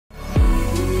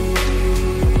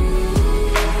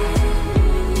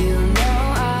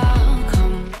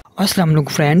Assalamualaikum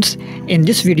friends, in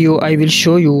this video I will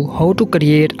show you how to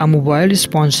create a mobile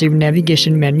responsive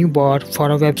navigation menu bar for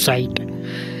a website.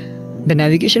 The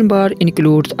navigation bar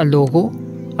includes a logo,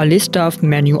 a list of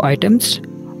menu items,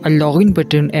 a login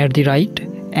button at the right,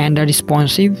 and a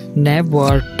responsive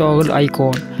navbar toggle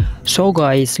icon. So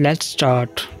guys, let's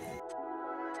start.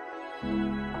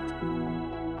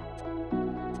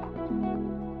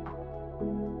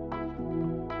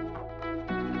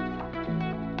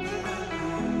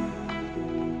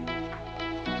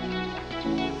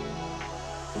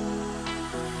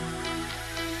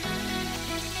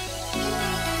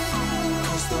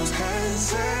 Those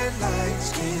hands and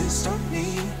lights can't stop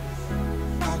me.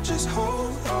 I'll just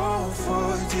hold on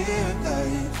for dear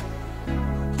life.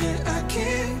 Yeah, I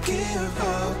can't give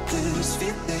up this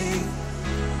feeling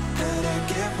that I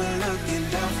get when looking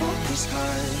down from this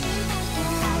high.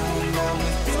 Now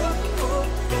with you,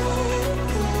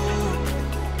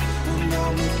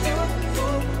 now with you,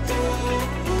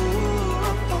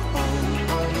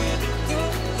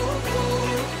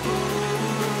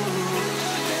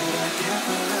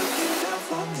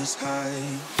 this high.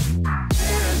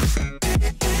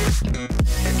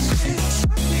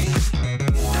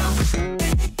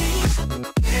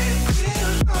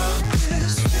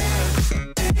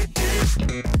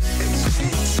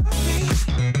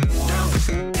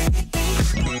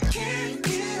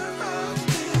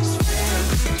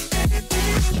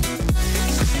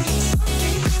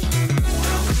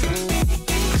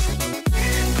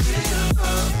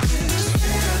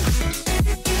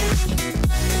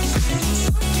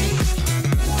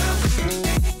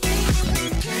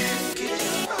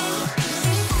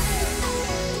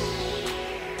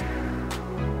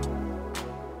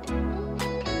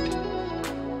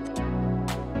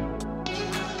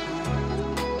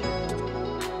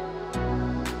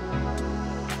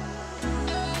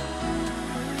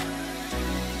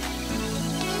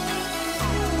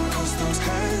 Those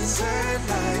hands and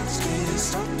lights can't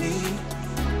stop me.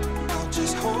 I'll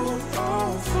just hold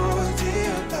on for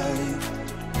dear life.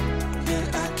 Yeah,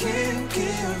 I can't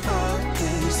give up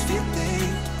this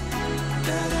feeling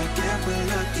that I get when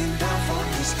looking down from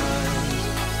the sky.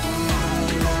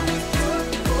 Now with you,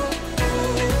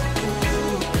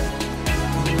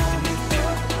 now with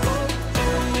you,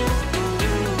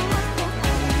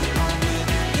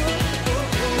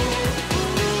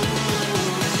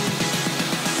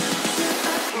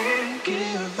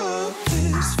 give up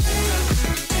this feeling.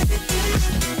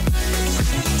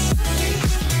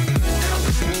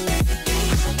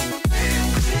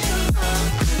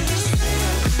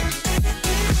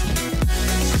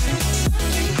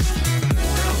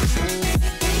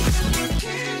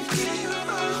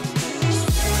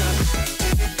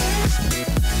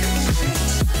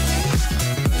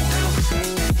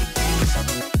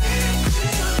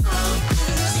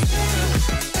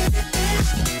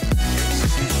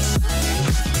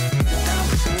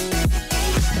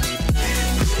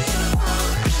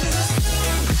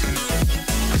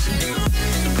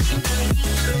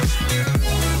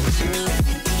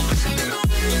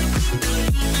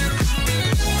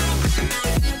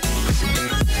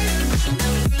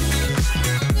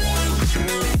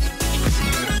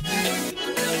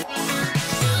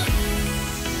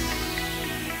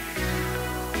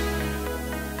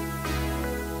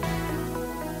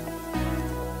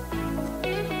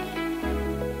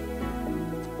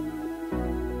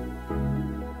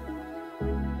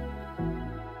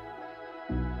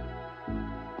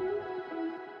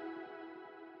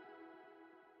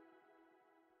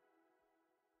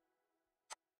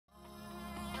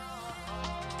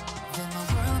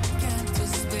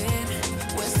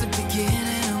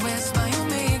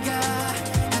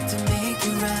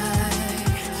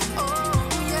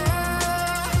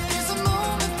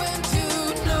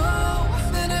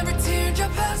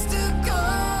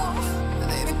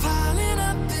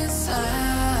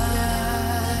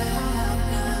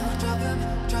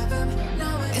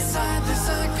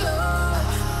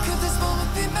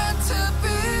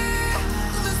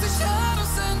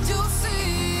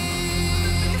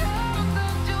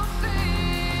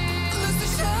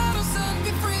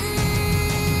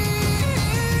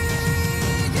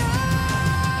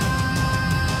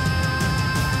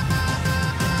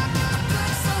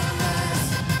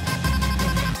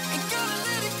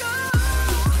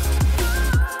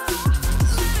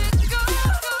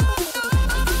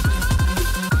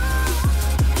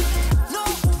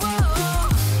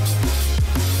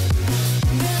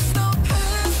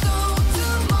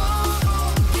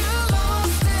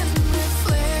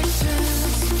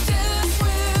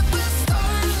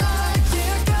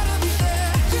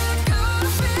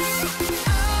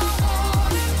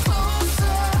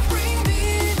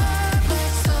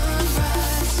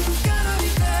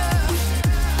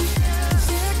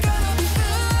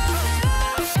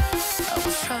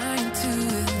 trying to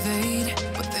invade,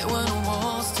 but there were no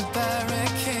walls to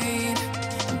barricade,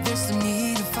 and there's no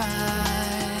need to fight.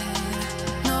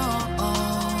 No,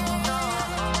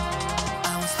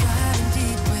 I was driving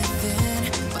deep within,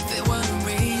 but there were no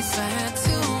race I had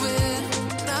to win.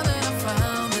 Now that I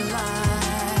found the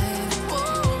light,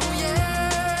 oh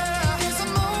yeah. There's a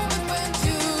moment when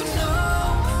you know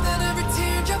that every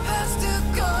teardrop has to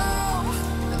go.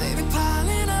 They've been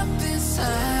piling up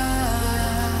inside.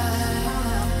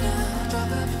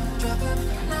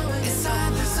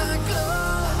 Inside there's a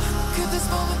glow. Could this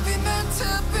moment be meant to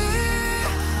be?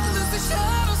 Lose the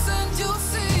shadows and you'll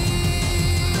see.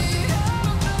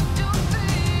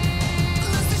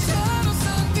 Lose the shadows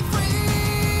and be free.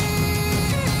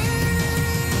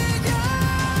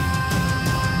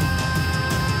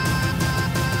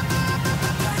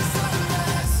 Like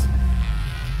sunrise.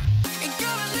 Ain't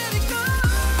gotta let it go.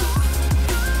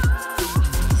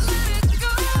 Let it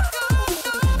go.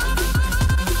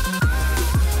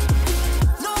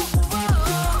 No more.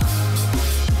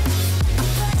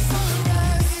 Like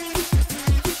sunrise.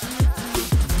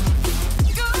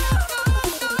 Go.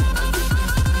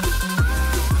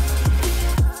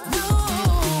 No.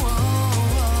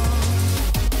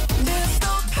 There's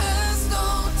no past, no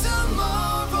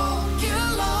tomorrow. Get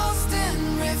lost in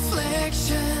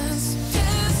reflections.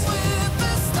 Dance with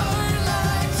the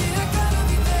starlight. You gotta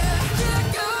be there. You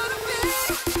gotta be.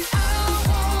 I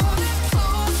want it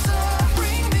closer.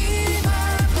 Bring me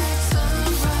back like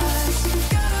sunrise. You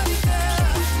gotta be there.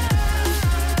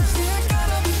 You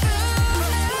gotta be there.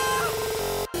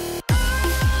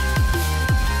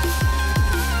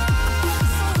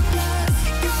 Sunrise.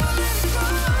 You gotta let it go.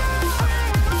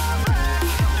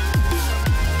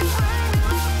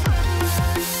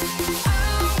 I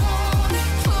want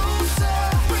it closer.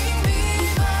 Bring me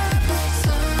back like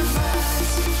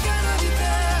sunrise. You gotta be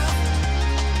there.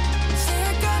 Say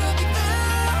I gotta be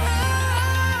there.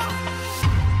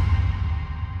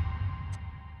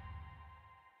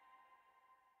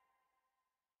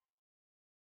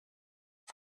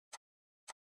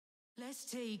 Let's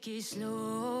take it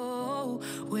slow.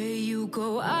 Where you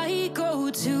go, I go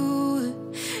too.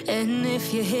 And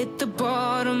if you hit the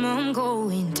bottom, I'm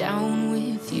going down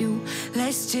with you.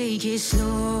 Let's take it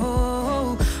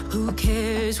slow. Who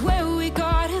cares where we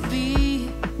gotta be?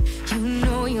 You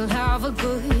know you'll have a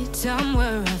good time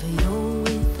wherever you're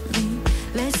with me.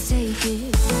 Let's take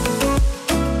it.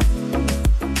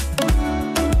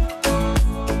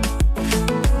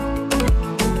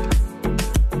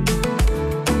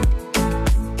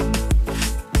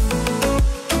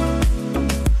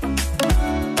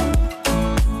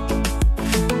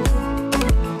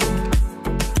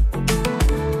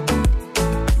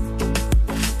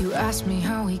 You ask me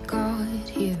how we got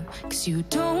here, 'cause you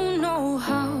don't know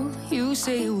how. You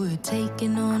say we're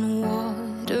taking on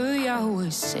water, yeah,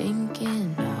 we're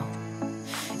sinking now.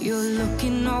 You're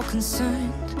looking all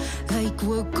concerned, like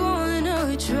we're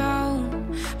gonna drown.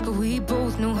 But we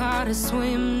both know how to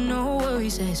swim, no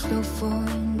worries, let's flow for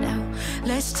now.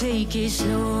 Let's take it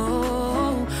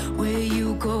slow. Where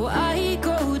you go, I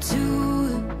go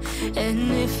too.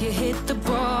 And if you hit the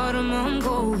bottom, I'm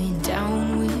going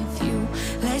down with you.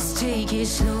 Let's take it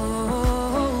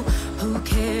slow. Who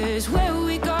cares where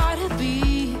we gotta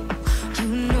be? You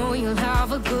know you'll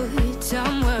have a good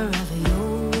time wherever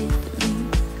you're with me.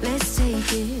 Let's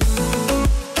take it.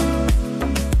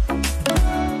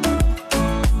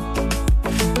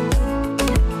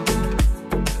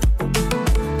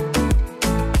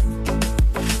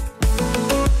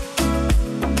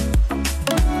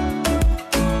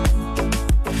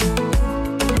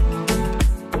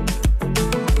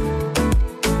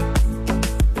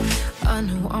 I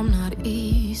know I'm not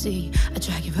easy. I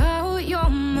drag you out your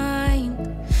mind.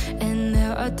 And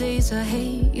there are days I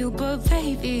hate you, but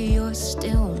baby, you're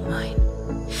still mine.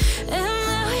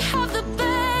 And we have the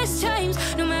best times,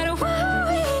 no matter what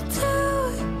we do.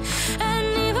 And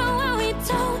even when we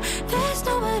don't, there's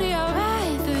nobody I'd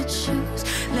rather choose.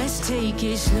 Let's take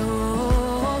it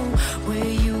slow.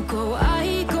 Where you go,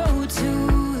 I go too.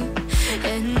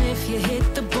 And if you hit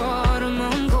the bottom,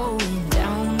 I'm going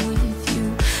down with you.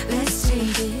 Let's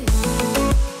take it.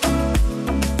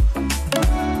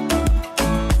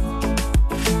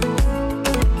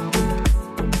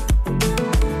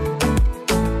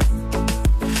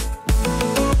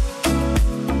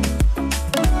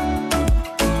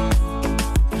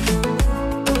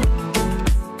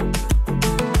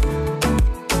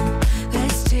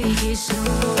 Let's take it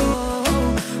slow.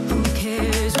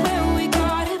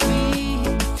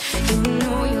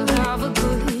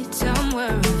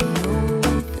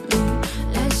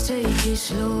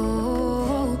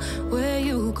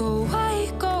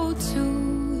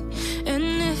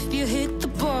 hit the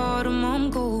bottom, I'm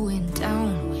going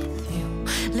down with you.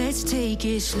 Let's take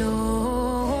it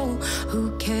slow.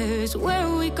 Who cares where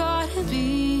we gotta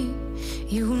be?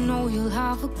 You know you'll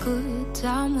have a good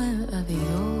time wherever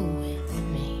you're with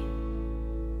me.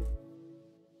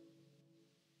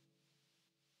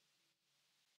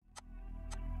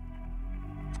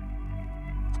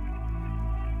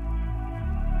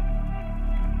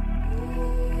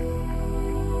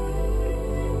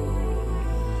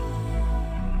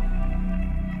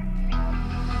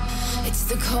 It's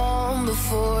the calm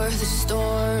before the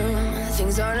storm.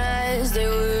 Things aren't as they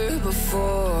were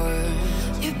before.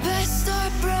 You best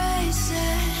start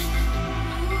bracing.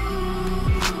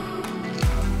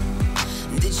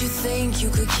 Did you think you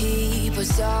could keep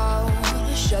us out?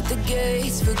 Shut the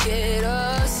gates, forget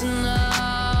us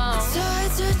now. The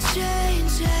tides are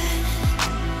changing.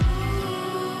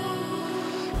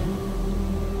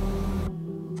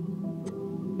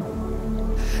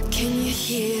 Can you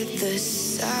hear the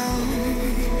sound?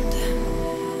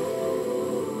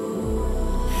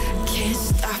 Can't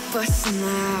stop us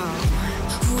now.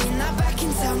 We're not back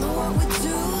in town, know what we're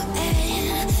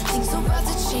doing. Things are about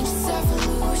to change, it's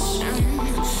evolution.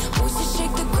 Voices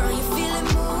shake the ground, you feel it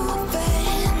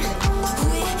moving.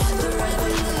 We're the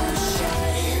revolution.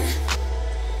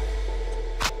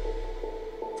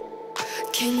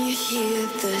 Can you hear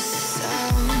the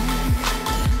sound?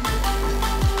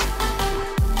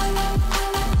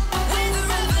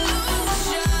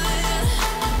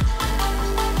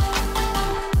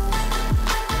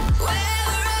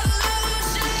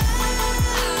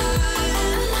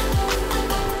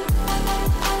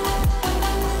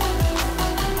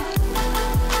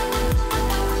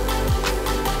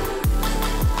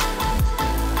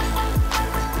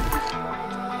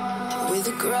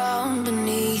 Ground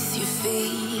beneath your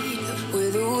feet,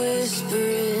 with a whisper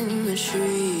in the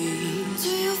trees. Do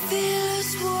you feel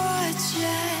us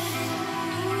watching?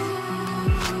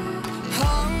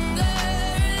 Hunger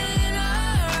in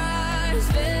our eyes,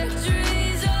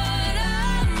 victories on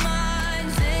our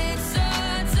minds. It's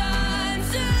our time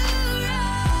to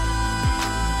rise.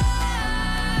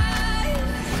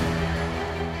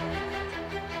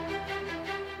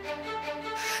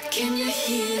 Can you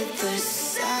hear the sound?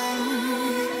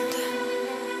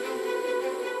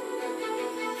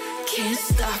 Can't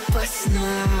stop us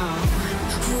now.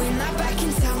 We're not back in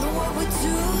town, know what we're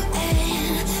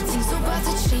doing. Things are about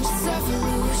to change, it's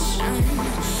evolution.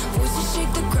 Voices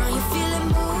shake the ground, you feel it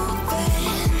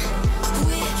moving.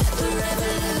 We're the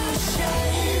revolution.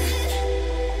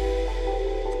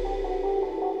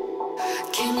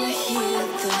 Can you hear